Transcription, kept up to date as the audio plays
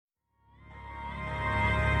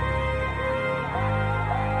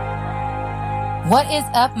What is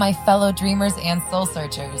up, my fellow dreamers and soul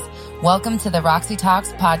searchers? Welcome to the Roxy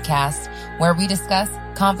Talks podcast, where we discuss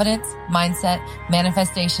confidence, mindset,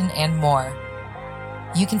 manifestation, and more.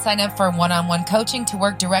 You can sign up for one-on-one coaching to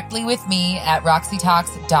work directly with me at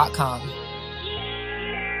roxytalks.com.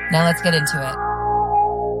 Now let's get into it.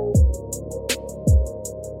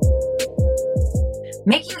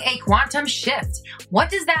 Making a quantum shift. What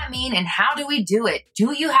does that mean and how do we do it?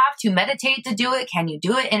 Do you have to meditate to do it? Can you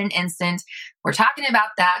do it in an instant? We're talking about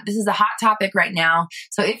that. This is a hot topic right now.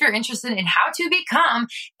 So if you're interested in how to become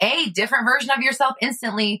a different version of yourself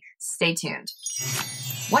instantly, stay tuned.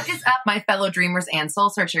 What is up, my fellow dreamers and soul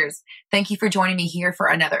searchers? Thank you for joining me here for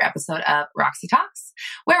another episode of Roxy Talks,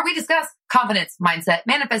 where we discuss confidence, mindset,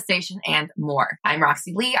 manifestation, and more. I'm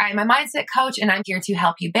Roxy Lee. I am a mindset coach, and I'm here to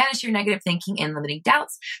help you banish your negative thinking and limiting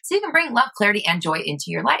doubts so you can bring love, clarity, and joy into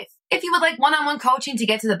your life. If you would like one-on-one coaching to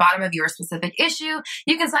get to the bottom of your specific issue,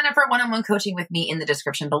 you can sign up for one-on-one coaching with me in the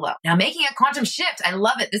description below. Now, making a quantum shift. I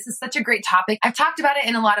love it. This is such a great topic. I've talked about it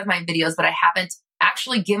in a lot of my videos, but I haven't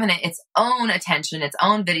actually given it its own attention, its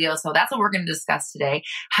own video. So that's what we're going to discuss today.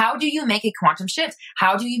 How do you make a quantum shift?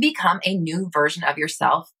 How do you become a new version of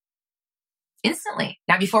yourself instantly?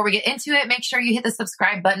 Now, before we get into it, make sure you hit the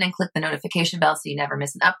subscribe button and click the notification bell so you never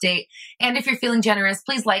miss an update. And if you're feeling generous,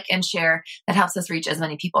 please like and share. That helps us reach as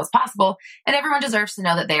many people as possible. And everyone deserves to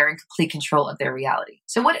know that they are in complete control of their reality.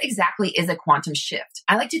 So what exactly is a quantum shift?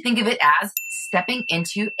 I like to think of it as stepping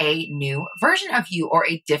into a new version of you, or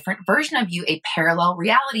a different version of you, a parallel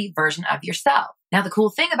reality version of yourself. Now, the cool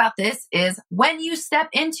thing about this is when you step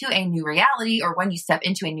into a new reality, or when you step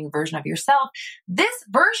into a new version of yourself, this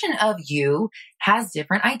version of you has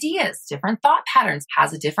different ideas, different thought patterns,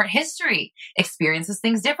 has a different history, experiences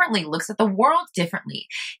things differently, looks at the world differently.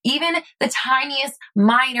 Even the tiniest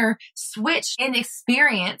minor switch in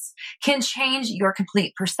experience can change your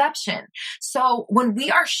complete perception. So when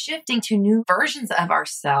we are shifting to new versions of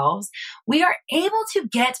ourselves, we are able to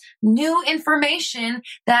get new information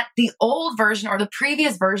that the old version or the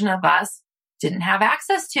previous version of us didn't have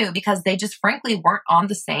access to, because they just frankly weren't on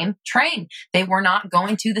the same train. They were not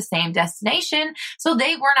going to the same destination. So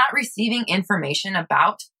they were not receiving information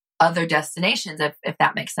about other destinations, if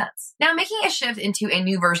that makes sense. Now, making a shift into a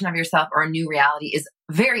new version of yourself or a new reality is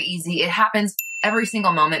very easy. It happens every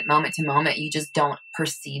single moment to moment. You just don't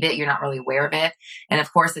perceive it. You're not really aware of it. And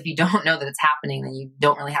of course, if you don't know that it's happening, then you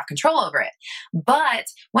don't really have control over it. But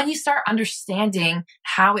when you start understanding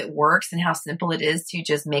how it works and how simple it is to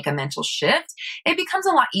just make a mental shift, it becomes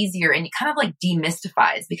a lot easier, and it kind of like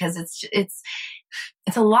demystifies, because it's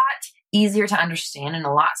a lot easier to understand and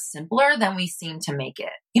a lot simpler than we seem to make it.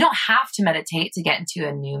 You don't have to meditate to get into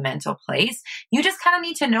a new mental place. You just kind of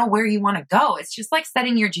need to know where you want to go. It's just like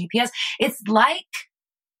setting your GPS. It's like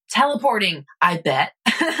teleporting, I bet.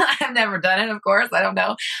 I've never done it, of course. I don't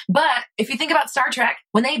know. But if you think about Star Trek,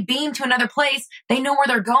 when they beam to another place, they know where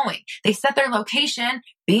they're going. They set their location,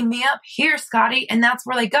 beam me up here, Scotty, and that's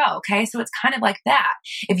where they go. Okay. So it's kind of like that.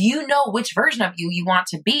 If you know which version of you want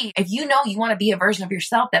to be, if you know you want to be a version of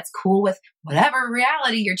yourself that's cool with whatever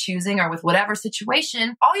reality you're choosing or with whatever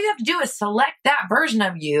situation, all you have to do is select that version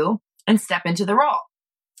of you and step into the role.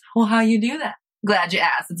 Well, how you do that? Glad you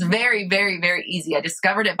asked. It's very, very, very easy. I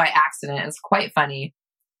discovered it by accident. It's quite funny.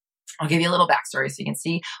 I'll give you a little backstory so you can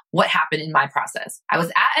see what happened in my process. I was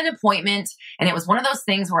at an appointment, and it was one of those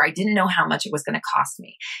things where I didn't know how much it was going to cost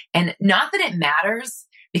me. And not that it matters,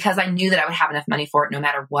 because I knew that I would have enough money for it no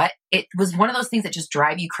matter what. It was one of those things that just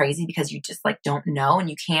drive you crazy because you just like don't know, and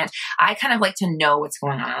you can't. I kind of like to know what's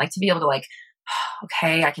going on. I like to be able to like,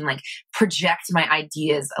 okay, I can like project my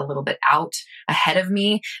ideas a little bit out ahead of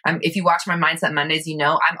me. If you watch my Mindset Mondays, you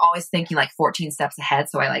know, I'm always thinking like 14 steps ahead.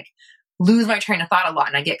 So I like lose my train of thought a lot,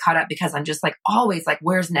 and I get caught up because I'm just like always like,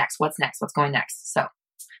 where's next? What's next? What's going next? So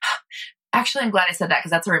actually, I'm glad I said that,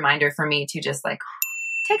 because that's a reminder for me to just like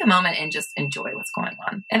take a moment and just enjoy what's going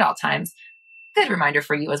on at all times. Good reminder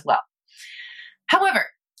for you as well. However,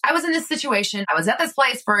 I was in this situation. I was at this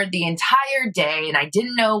place for the entire day, and I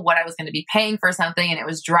didn't know what I was going to be paying for something, and it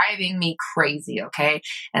was driving me crazy, okay?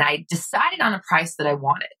 And I decided on a price that I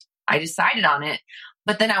wanted. I decided on it,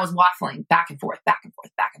 but then I was waffling back and forth,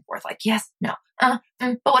 like, yes, no,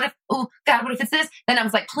 but what if, oh God, what if it's this? Then I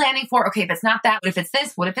was like planning for, okay, if it's not that, what if it's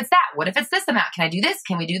this? What if it's that? What if it's this amount? Can I do this?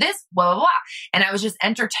 Can we do this? Blah, blah, blah. And I was just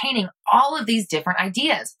entertaining all of these different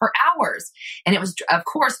ideas for hours. And it was, of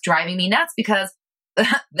course, driving me nuts, because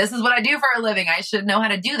this is what I do for a living. I should know how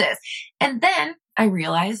to do this. And then I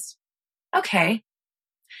realized, okay,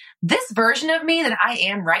 this version of me that I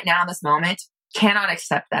am right now in this moment cannot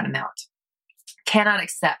accept that amount, cannot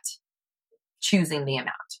accept choosing the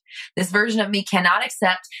amount. This version of me cannot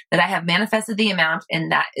accept that I have manifested the amount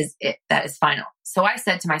and that is it. That is final. So I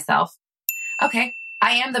said to myself, okay,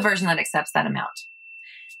 I am the version that accepts that amount.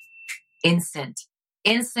 Instant,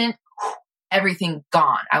 everything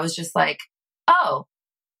gone. I was just like, oh,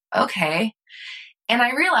 okay. And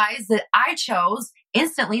I realized that I chose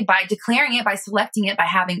instantly by declaring it, by selecting it, by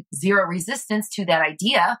having zero resistance to that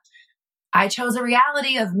idea. I chose a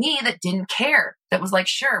reality of me that didn't care, that was like,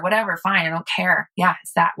 sure, whatever, fine, I don't care. Yeah,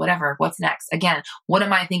 it's that, whatever. What's next? Again, what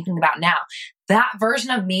am I thinking about now? That version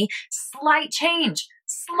of me, slight change.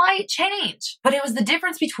 But it was the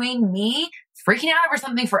difference between me freaking out over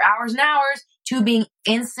something for hours and hours to being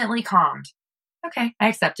instantly calmed. Okay, I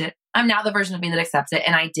accept it. I'm now the version of me that accepts it.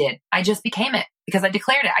 And I did. I just became it because I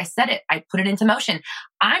declared it. I said it. I put it into motion.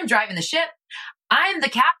 I'm driving the ship. I'm the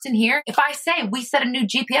captain here. If I say we set a new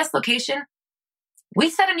GPS location,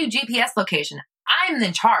 I'm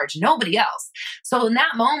in charge, nobody else. So in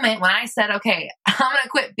that moment, when I said, okay, I'm going to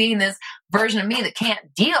quit being this version of me that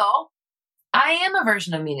can't deal, I am a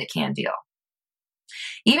version of me that can deal.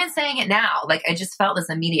 Even saying it now, like I just felt this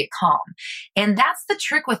immediate calm. And that's the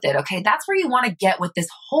trick with it, okay? That's where you want to get with this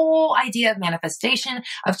whole idea of manifestation,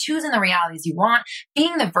 of choosing the realities you want,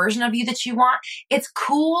 being the version of you that you want. It's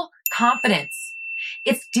cool confidence.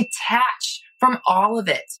 It's detached from all of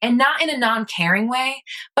it, and not in a non-caring way,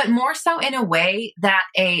 but more so in a way that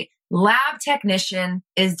a lab technician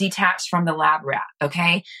is detached from the lab rat,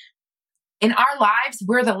 okay? In our lives,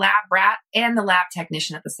 we're the lab rat and the lab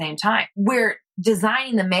technician at the same time. We're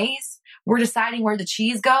designing the maze. We're deciding where the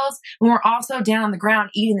cheese goes. And we're also down on the ground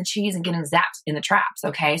eating the cheese and getting zapped in the traps.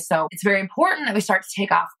 Okay. So it's very important that we start to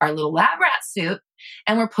take off our little lab rat suit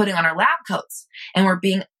and we're putting on our lab coats and we're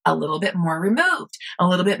being a little bit more removed, a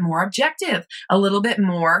little bit more objective, a little bit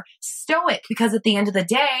more stoic, because at the end of the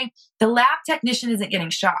day, the lab technician isn't getting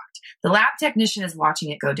shocked. The lab technician is watching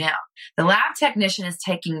it go down. The lab technician is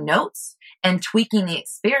taking notes and tweaking the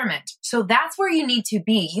experiment. So that's where you need to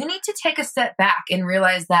be. You need to take a step back and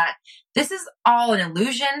realize that this is all an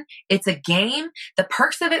illusion. It's a game. The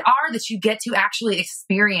perks of it are that you get to actually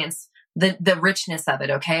experience the richness of it,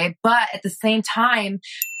 okay? But at the same time,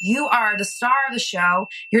 you are the star of the show,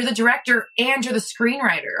 you're the director, and you're the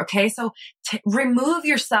screenwriter, okay? So remove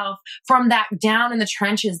yourself from that down in the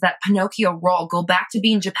trenches, that Pinocchio role. Go back to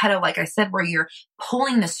being Geppetto, like I said, where you're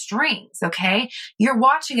pulling the strings, okay? You're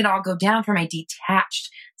watching it all go down from a detached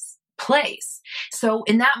place. So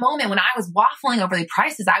in that moment, when I was waffling over the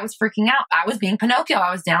prices, I was freaking out. I was being Pinocchio.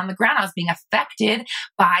 I was down on the ground. I was being affected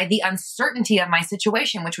by the uncertainty of my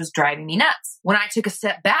situation, which was driving me nuts. When I took a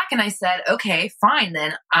step back and I said, okay, fine,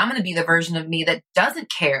 then I'm going to be the version of me that doesn't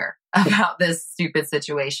care about this stupid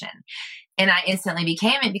situation. And I instantly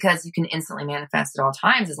became it, because you can instantly manifest at all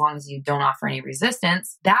times as long as you don't offer any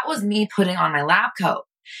resistance. That was me putting on my lab coat.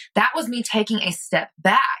 That was me taking a step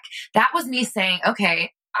back. That was me saying,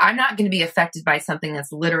 okay, I'm not going to be affected by something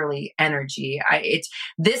that's literally energy.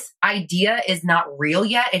 This idea is not real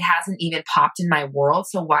yet. It hasn't even popped in my world.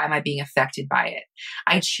 So why am I being affected by it?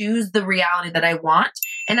 I choose the reality that I want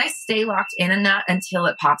and I stay locked in that until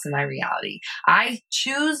it pops in my reality. I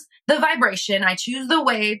choose the vibration, I choose the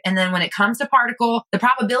wave. And then when it comes to particle, the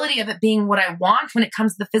probability of it being what I want when it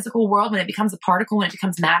comes to the physical world, when it becomes a particle, when it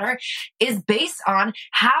becomes matter, is based on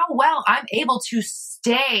how well I'm able to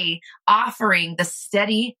stay offering the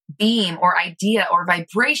steady beam or idea or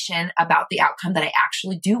vibration about the outcome that I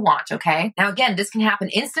actually do want. Okay. Now, again, this can happen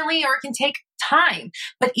instantly or it can take time,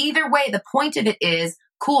 but either way, the point of it is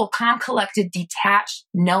cool, calm, collected, detached,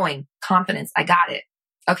 knowing, confidence. I got it.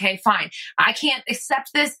 Okay, fine. I can't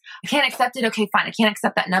accept this. I can't accept it. Okay, fine. I can't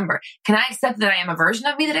accept that number. Can I accept that I am a version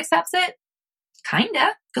of me that accepts it?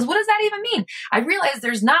 Kinda. Because what does that even mean? I realize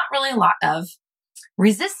there's not really a lot of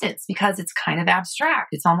resistance because it's kind of abstract.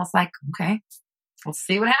 It's almost like, okay, let's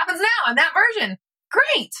see what happens now. I'm that version.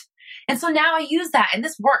 Great. And so now I use that and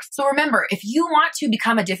this works. So remember, if you want to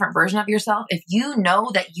become a different version of yourself, if you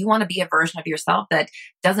know that you want to be a version of yourself that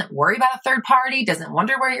doesn't worry about a third party, doesn't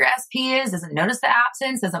wonder where your SP is, doesn't notice the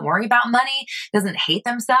absence, doesn't worry about money, doesn't hate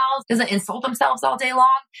themselves, doesn't insult themselves all day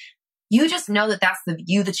long, you just know that that's the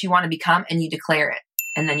you that you want to become and you declare it.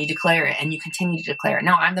 And then you declare it and you continue to declare it.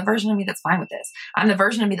 No, I'm the version of me that's fine with this. I'm the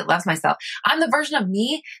version of me that loves myself. I'm the version of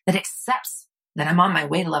me that accepts that I'm on my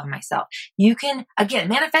way to loving myself. You can, again,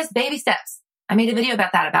 manifest baby steps. I made a video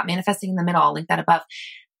about that, about manifesting in the middle. I'll link that above.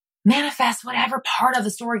 Manifest whatever part of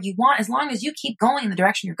the story you want. As long as you keep going in the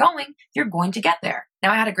direction you're going to get there.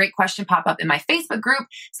 Now, I had a great question pop up in my Facebook group.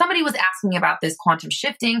 Somebody was asking me about this quantum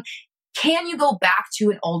shifting. Can you go back to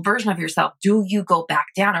an old version of yourself? Do you go back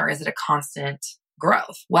down or is it a constant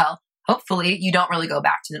growth? Well, hopefully you don't really go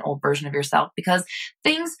back to an old version of yourself, because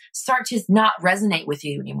things start to not resonate with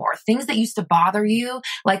you anymore. Things that used to bother you,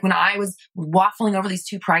 like when I was waffling over these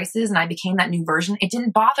two prices and I became that new version, it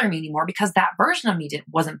didn't bother me anymore because that version of me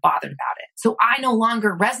wasn't bothered about it. So I no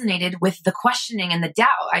longer resonated with the questioning and the doubt.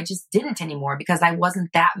 I just didn't anymore because I wasn't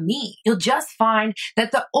that me. You'll just find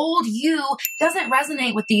that the old you doesn't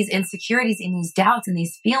resonate with these insecurities and these doubts and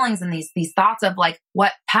these feelings and these thoughts of like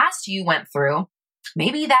what past you went through.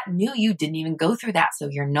 Maybe that new you didn't even go through that, so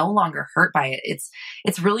you're no longer hurt by it.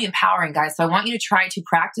 It's really empowering, guys. So I want you to try to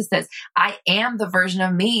practice this. I am the version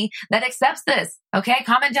of me that accepts this. Okay,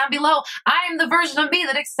 comment down below. I am the version of me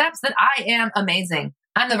that accepts that I am amazing.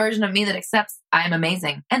 I'm the version of me that accepts I am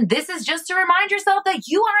amazing. And this is just to remind yourself that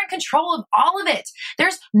you are in control of all of it.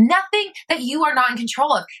 There's nothing that you are not in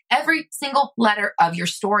control of. Every single letter of your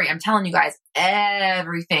story. I'm telling you guys,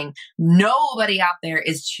 everything. Nobody out there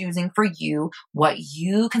is choosing for you what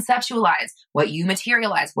you conceptualize, what you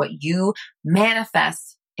materialize, what you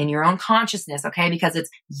manifest in your own consciousness, okay? Because it's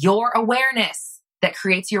your awareness that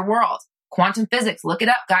creates your world. Quantum physics, look it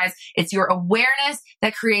up, guys. It's your awareness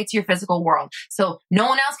that creates your physical world. So no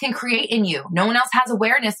one else can create in you. No one else has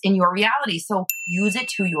awareness in your reality. So use it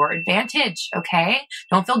to your advantage, okay?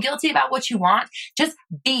 Don't feel guilty about what you want. Just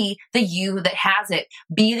be the you that has it.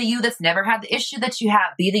 Be the you that's never had the issue that you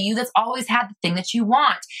have. Be the you that's always had the thing that you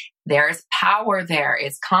want. There's power there.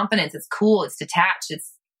 It's confidence. It's cool. It's detached.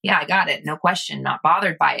 Yeah, I got it. No question. Not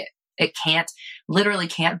bothered by it. It literally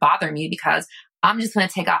can't bother me because I'm just going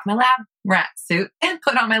to take off my lab rat suit and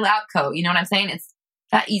put on my lab coat. You know what I'm saying? It's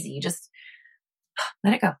that easy. You just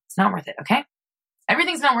let it go. It's not worth it. Okay.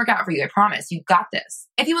 Everything's going to work out for you. I promise. You got this.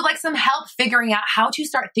 If you would like some help figuring out how to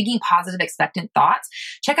start thinking positive, expectant thoughts,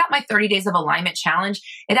 check out my 30 Days of Alignment Challenge.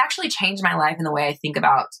 It actually changed my life in the way I think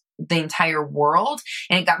about the entire world.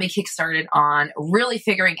 And it got me kickstarted on really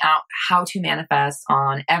figuring out how to manifest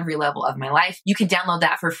on every level of my life. You can download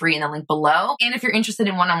that for free in the link below. And if you're interested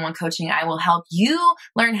in one-on-one coaching, I will help you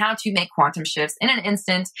learn how to make quantum shifts in an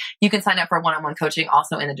instant. You can sign up for one-on-one coaching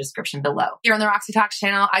also in the description below. Here on the Roxy Talks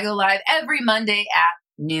channel, I go live every Monday at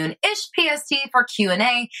noon-ish PST for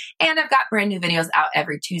Q&A, and I've got brand new videos out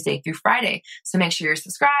every Tuesday through Friday. So make sure you're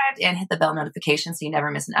subscribed and hit the bell notification so you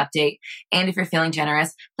never miss an update. And if you're feeling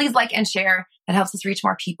generous, please like and share. That helps us reach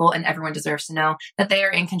more people, and everyone deserves to know that they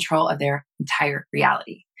are in control of their entire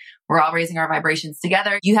reality. We're all raising our vibrations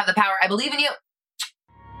together. You have the power. I believe in you.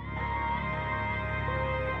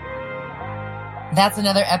 That's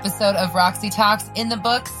another episode of Roxy Talks in the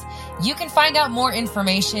books. You can find out more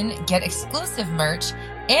information, get exclusive merch,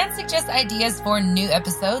 and suggest ideas for new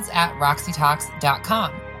episodes at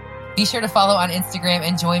roxytalks.com. Be sure to follow on Instagram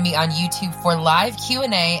and join me on YouTube for live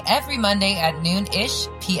Q&A every Monday at noon-ish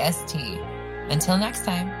PST. Until next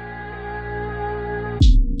time.